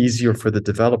that's easier for the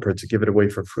developer to give it away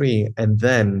for free and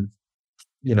then,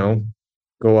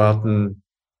 go out and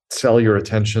sell your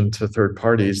attention to third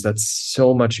parties. That's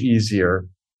so much easier,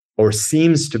 or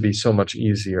seems to be so much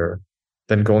easier,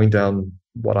 than going down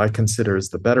what I consider is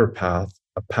the better path,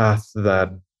 a path that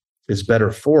is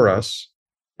better for us.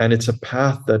 And it's a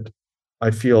path that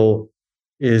I feel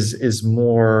is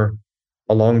more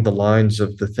along the lines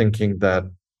of the thinking that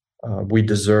we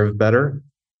deserve better.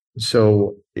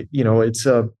 So,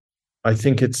 I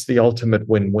think it's the ultimate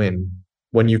win-win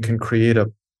when you can create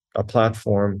a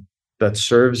platform that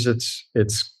serves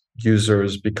its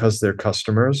users because they're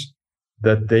customers,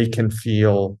 that they can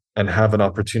feel and have an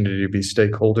opportunity to be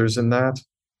stakeholders in that.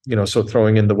 So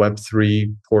throwing in the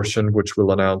Web3 portion, which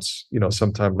we'll announce,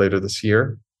 sometime later this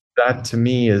year, that to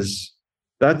me is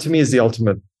the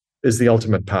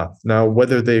ultimate path. Now,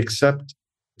 whether they accept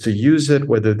to use it,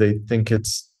 whether they think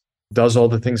does all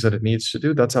the things that it needs to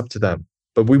do, that's up to them.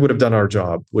 But we would have done our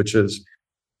job, which is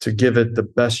to give it the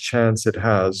best chance it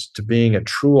has to being a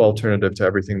true alternative to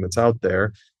everything that's out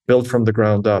there, built from the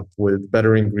ground up with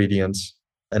better ingredients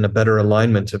and a better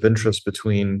alignment of interest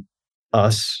between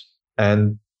us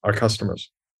and our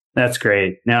customers. That's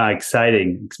great. No,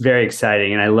 exciting. It's very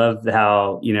exciting. And I love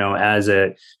how, as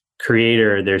a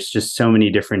creator, there's just so many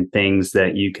different things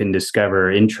that you can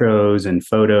discover: intros and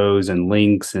photos and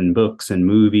links and books and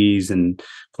movies and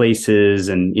places.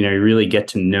 And, you really get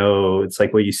to know, it's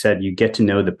like what you said, you get to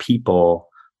know the people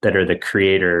that are the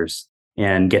creators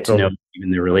and get to know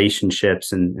even the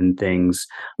relationships and things.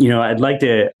 I'd like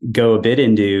to go a bit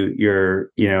into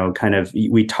your,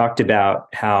 we talked about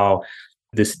how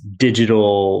this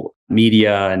digital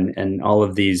media and all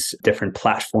of these different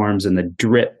platforms and the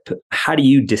drip. How do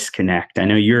you disconnect? I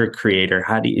know you're a creator.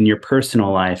 How do you, in your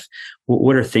personal life,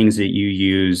 what are things that you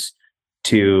use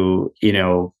to,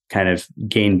 kind of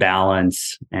gain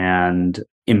balance and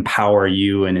empower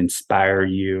you and inspire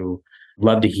you?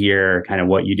 Love to hear kind of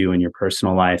what you do in your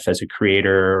personal life as a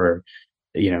creator, or,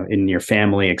 in your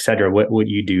family, et cetera. What would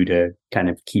you do to kind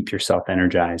of keep yourself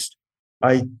energized?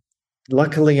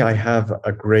 Luckily, I have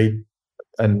a great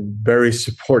and very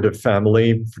supportive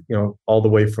family, all the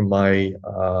way from my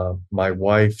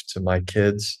wife to my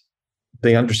kids.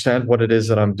 They understand what it is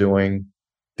that I'm doing.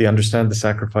 They understand the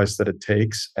sacrifice that it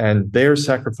takes, and they're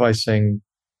sacrificing,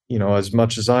 as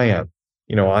much as I am.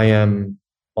 I am,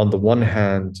 on the one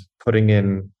hand, putting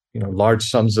in, large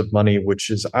sums of money, which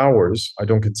is ours. I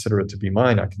don't consider it to be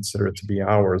mine. I consider it to be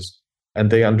ours. And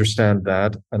they understand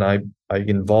that. And I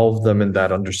involve them in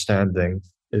that understanding.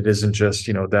 It isn't just,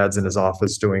 dad's in his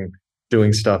office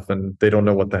doing stuff and they don't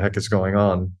know what the heck is going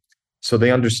on. So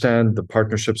they understand the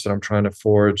partnerships that I'm trying to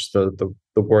forge, the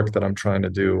work that I'm trying to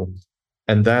do.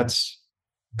 And that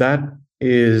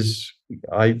is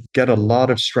I get a lot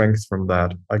of strength from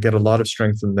that. I get a lot of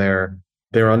strength in their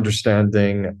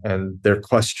understanding and their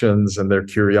questions and their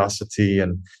curiosity,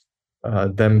 and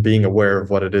them being aware of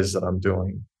what it is that I'm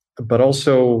doing. But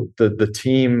also the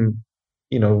team,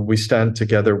 we stand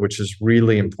together, which is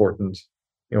really important.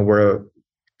 Where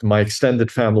my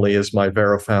extended family is my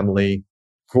VERO family,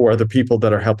 who are the people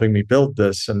that are helping me build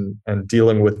this and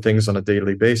dealing with things on a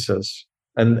daily basis.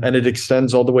 And it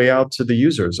extends all the way out to the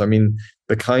users. I mean,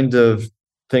 the kind of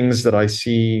things that I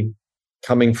see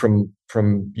coming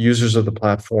from users of the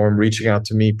platform, reaching out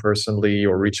to me personally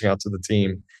or reaching out to the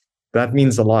team, that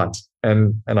means a lot.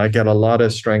 And I get a lot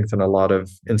of strength and a lot of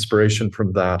inspiration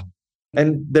from that.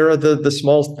 And there are the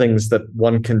small things that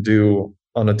one can do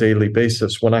on a daily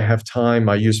basis. When I have time,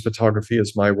 I use photography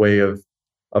as my way of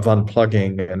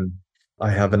unplugging, and I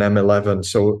have an M11,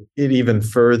 so it even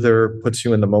further puts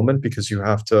you in the moment, because you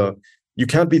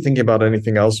can't be thinking about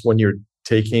anything else when you're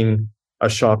taking a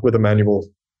shot with a manual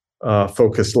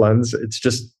focus lens.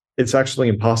 It's actually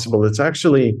impossible. It's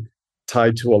actually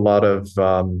tied to a lot of there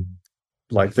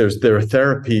are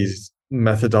therapies,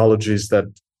 methodologies that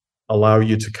allow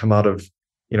you to come out of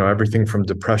everything from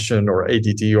depression or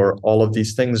ADD or all of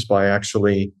these things by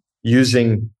actually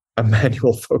using a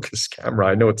manual focus camera.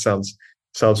 I know it sounds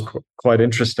quite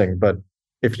interesting, but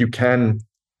if you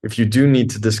do need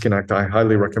to disconnect, I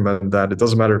highly recommend that. It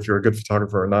doesn't matter if you're a good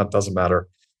photographer or not, it doesn't matter.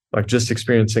 Like, just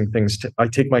experiencing things. I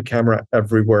take my camera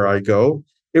everywhere I go,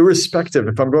 irrespective.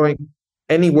 If I'm going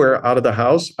anywhere out of the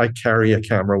house, I carry a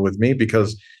camera with me,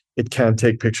 because it can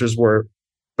take pictures where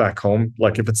back home,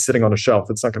 like if it's sitting on a shelf,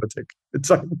 it's not going to take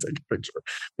a picture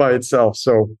by itself.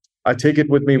 So I take it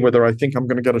with me, whether I think I'm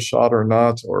going to get a shot or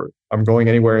not, or I'm going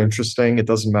anywhere interesting. It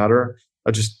doesn't matter.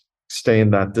 I just stay in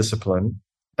that discipline.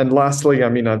 And lastly, I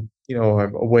mean, a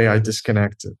way I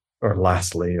disconnect, or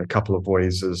lastly, a couple of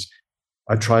ways is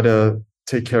I try to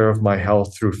take care of my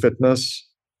health through fitness.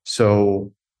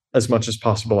 So as much as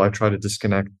possible, I try to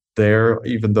disconnect there,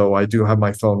 even though I do have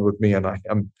my phone with me and I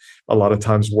am a lot of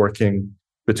times working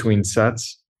between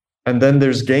sets. And then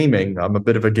there's gaming. I'm a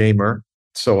bit of a gamer.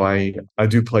 So I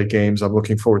do play games. I'm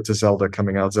looking forward to Zelda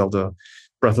coming out. Zelda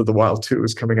Breath of the Wild 2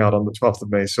 is coming out on the 12th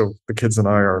of May. So the kids and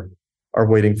I are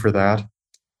waiting for that.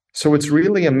 So it's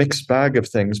really a mixed bag of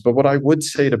things. But what I would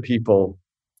say to people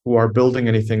who are building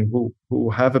anything, who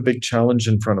have a big challenge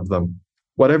in front of them,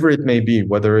 whatever it may be,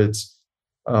 whether it's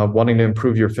wanting to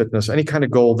improve your fitness, any kind of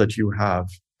goal that you have,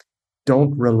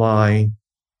 don't rely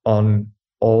on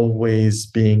always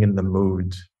being in the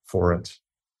mood for it.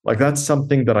 Like, that's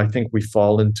something that I think we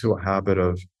fall into a habit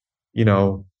of,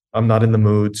 I'm not in the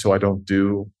mood, so I don't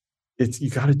do it.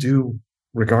 You got to do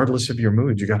regardless of your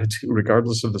mood. You got to do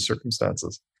regardless of the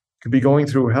circumstances. You could be going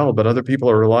through hell, but other people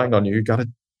are relying on you. You got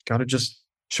to just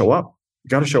show up. You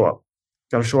got to show up.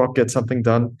 Got to show up, get something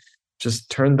done.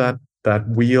 Just turn that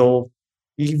wheel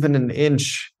even an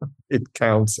inch. It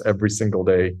counts every single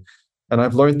day. And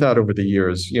I've learned that over the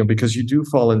years, because you do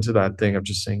fall into that thing of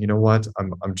just saying, you know what,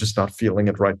 I'm just not feeling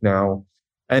it right now.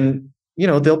 And,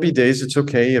 there'll be days it's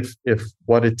okay if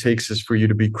what it takes is for you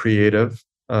to be creative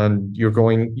and you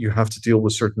have to deal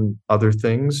with certain other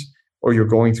things, or you're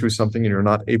going through something and you're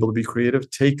not able to be creative.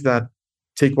 Take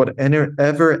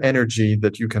whatever energy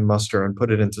that you can muster and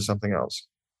put it into something else,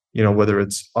 whether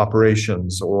it's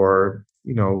operations or,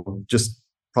 just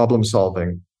problem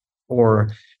solving,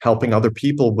 or helping other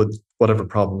people with whatever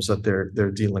problems that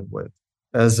they're dealing with.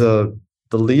 As the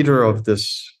leader of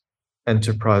this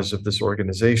enterprise, of this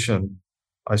organization,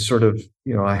 I sort of,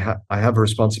 I have a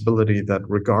responsibility that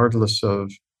regardless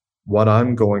of what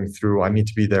I'm going through, I need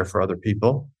to be there for other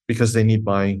people, because they need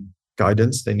my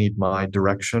guidance, they need my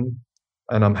direction,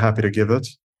 and I'm happy to give it.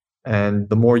 And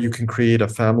the more you can create a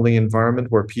family environment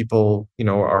where people,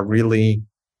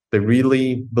 they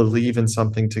really believe in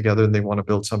something together and they want to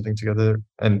build something together,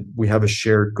 and we have a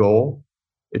shared goal,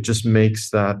 it just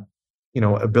makes that,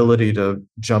 ability to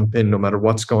jump in no matter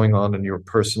what's going on in your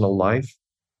personal life,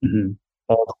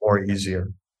 all the more easier.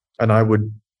 And I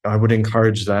would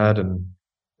encourage that. And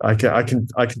I can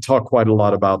talk quite a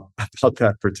lot about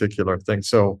that particular thing.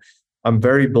 So I'm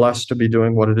very blessed to be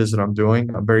doing what it is that I'm doing.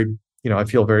 I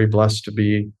feel very blessed to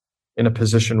be in a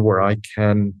position where I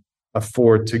can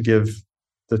afford to give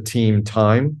the team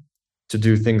time to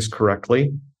do things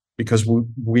correctly, because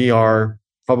we are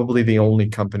probably the only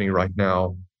company right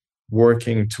now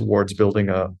working towards building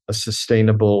a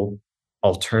sustainable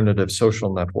alternative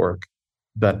social network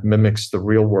that mimics the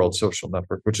real world social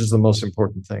network, which is the most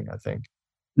important thing, I think.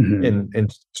 In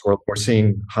this world, we're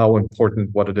seeing how important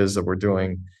what it is that we're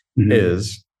doing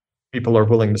is. People are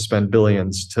willing to spend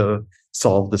billions to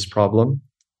solve this problem,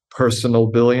 personal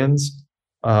billions,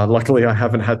 Luckily, I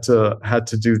haven't had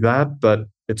to do that, but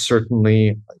it's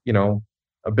certainly,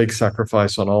 a big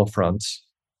sacrifice on all fronts.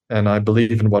 And I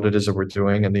believe in what it is that we're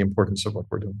doing and the importance of what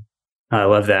we're doing. I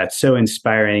love that. So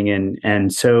inspiring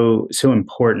and so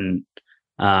important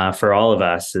for all of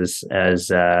us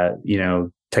as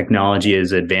technology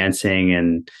is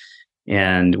advancing,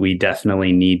 and we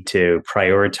definitely need to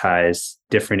prioritize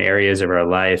different areas of our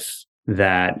life.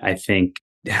 That I think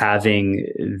having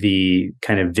the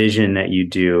kind of vision that you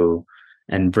do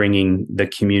and bringing the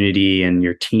community and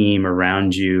your team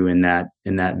around you in that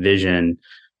vision,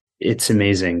 it's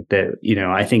amazing. That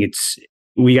I think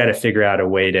we got to figure out a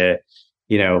way to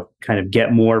kind of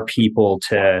get more people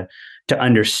to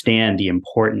understand the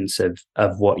importance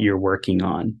of what you're working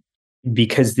on,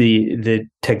 because the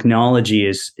technology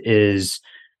is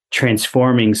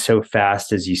transforming so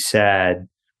fast, as you said,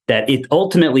 that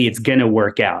ultimately it's going to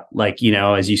work out. Like,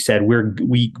 as you said,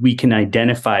 we can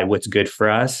identify what's good for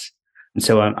us. And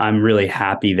so I'm really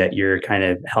happy that you're kind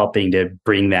of helping to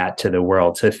bring that to the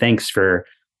world. So thanks for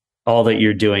all that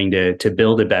you're doing to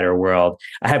build a better world.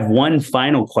 I have one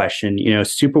final question.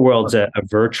 Superworld's a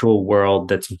virtual world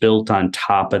that's built on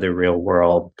top of the real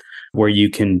world, where you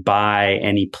can buy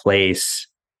any place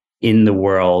in the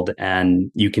world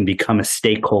and you can become a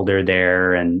stakeholder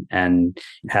there and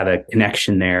have a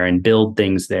connection there and build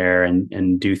things there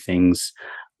and do things.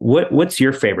 What's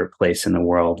your favorite place in the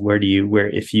world? Where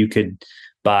if you could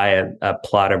buy a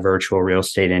plot of virtual real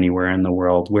estate anywhere in the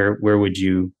world, where would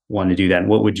you want to do that?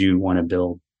 What would you want to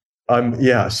build?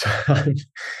 Yes,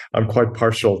 I'm quite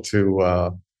partial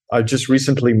to. I just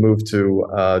recently moved to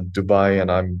Dubai,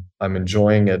 and I'm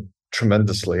enjoying it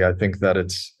tremendously. I think that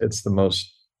it's the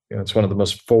most, it's one of the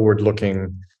most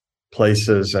forward-looking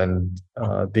places, and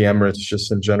the Emirates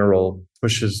just in general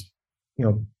pushes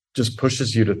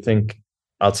you to think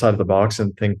outside of the box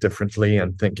and think differently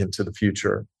and think into the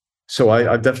future. So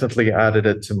I've definitely added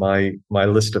it to my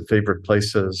list of favorite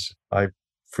places. I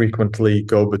frequently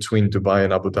go between Dubai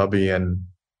and Abu Dhabi, and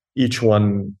each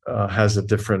one has a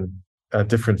different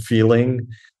feeling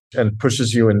and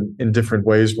pushes you in different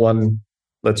ways. One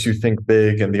lets you think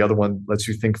big, and the other one lets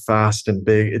you think fast and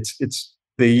big.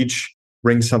 They each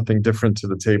bring something different to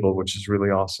the table, which is really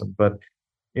awesome. But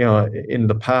in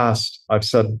the past, I've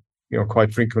said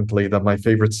quite frequently that my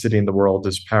favorite city in the world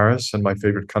is Paris, and my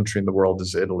favorite country in the world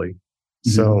is Italy.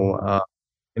 Mm-hmm. So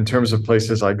in terms of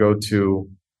places I go to,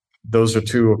 those are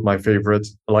two of my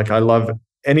favorites. Like, I love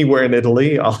anywhere in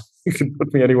Italy. You can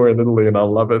put me anywhere in Italy and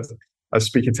I'll love it. I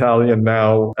speak Italian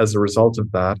now as a result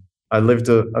of that. I lived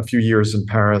a few years in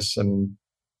Paris and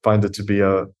find it to be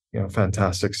a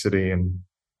fantastic city, and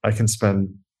I can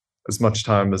spend as much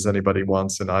time as anybody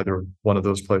wants in either one of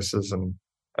those places and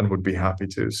would be happy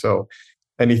to. So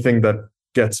anything that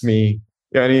gets me,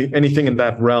 anything in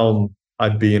that realm,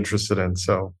 I'd be interested in.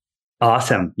 So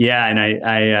awesome. Yeah. And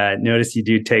I noticed you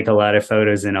do take a lot of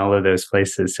photos in all of those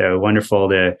places. So wonderful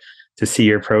to see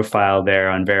your profile there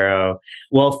on VERO.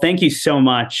 Well, thank you so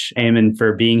much, Ayman,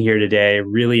 for being here today.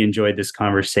 Really enjoyed this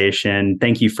conversation.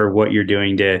 Thank you for what you're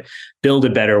doing to build a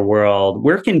better world.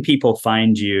 Where can people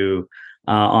find you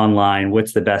online?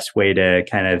 What's the best way to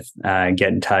kind of get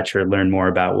in touch or learn more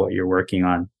about what you're working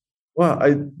on? Well,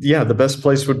 the best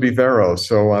place would be VERO.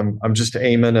 So I'm just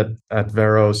Ayman at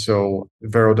VERO. So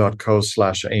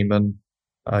vero.co/Ayman.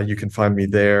 You can find me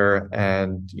there,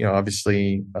 and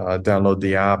obviously download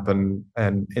the app and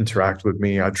interact with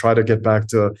me. I try to get back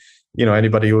to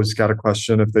anybody who's got a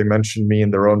question, if they mention me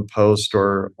in their own post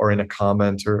or in a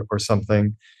comment or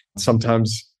something.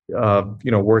 Sometimes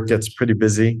work gets pretty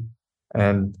busy,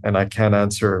 and I can't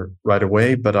answer right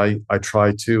away, but I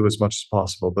try to as much as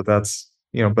possible. But that's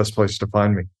best place to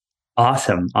find me.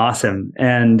 Awesome.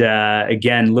 And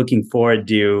again, looking forward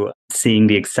to seeing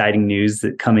the exciting news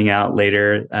that coming out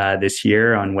later this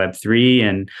year on Web3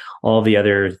 and all the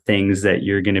other things that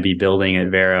you're going to be building at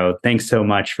VERO. Thanks so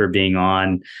much for being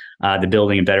on the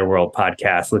Building a Better World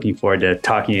podcast. Looking forward to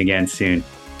talking again soon.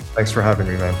 Thanks for having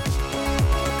me, man.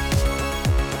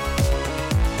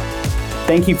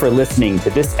 Thank you for listening to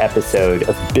this episode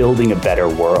of Building a Better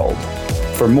World.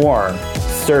 For more,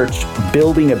 search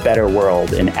Building a Better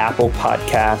World in Apple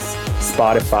Podcasts,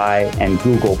 Spotify, and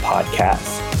Google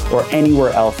Podcasts, or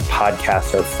anywhere else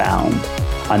podcasts are found.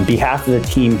 On behalf of the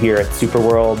team here at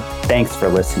Superworld, thanks for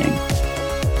listening.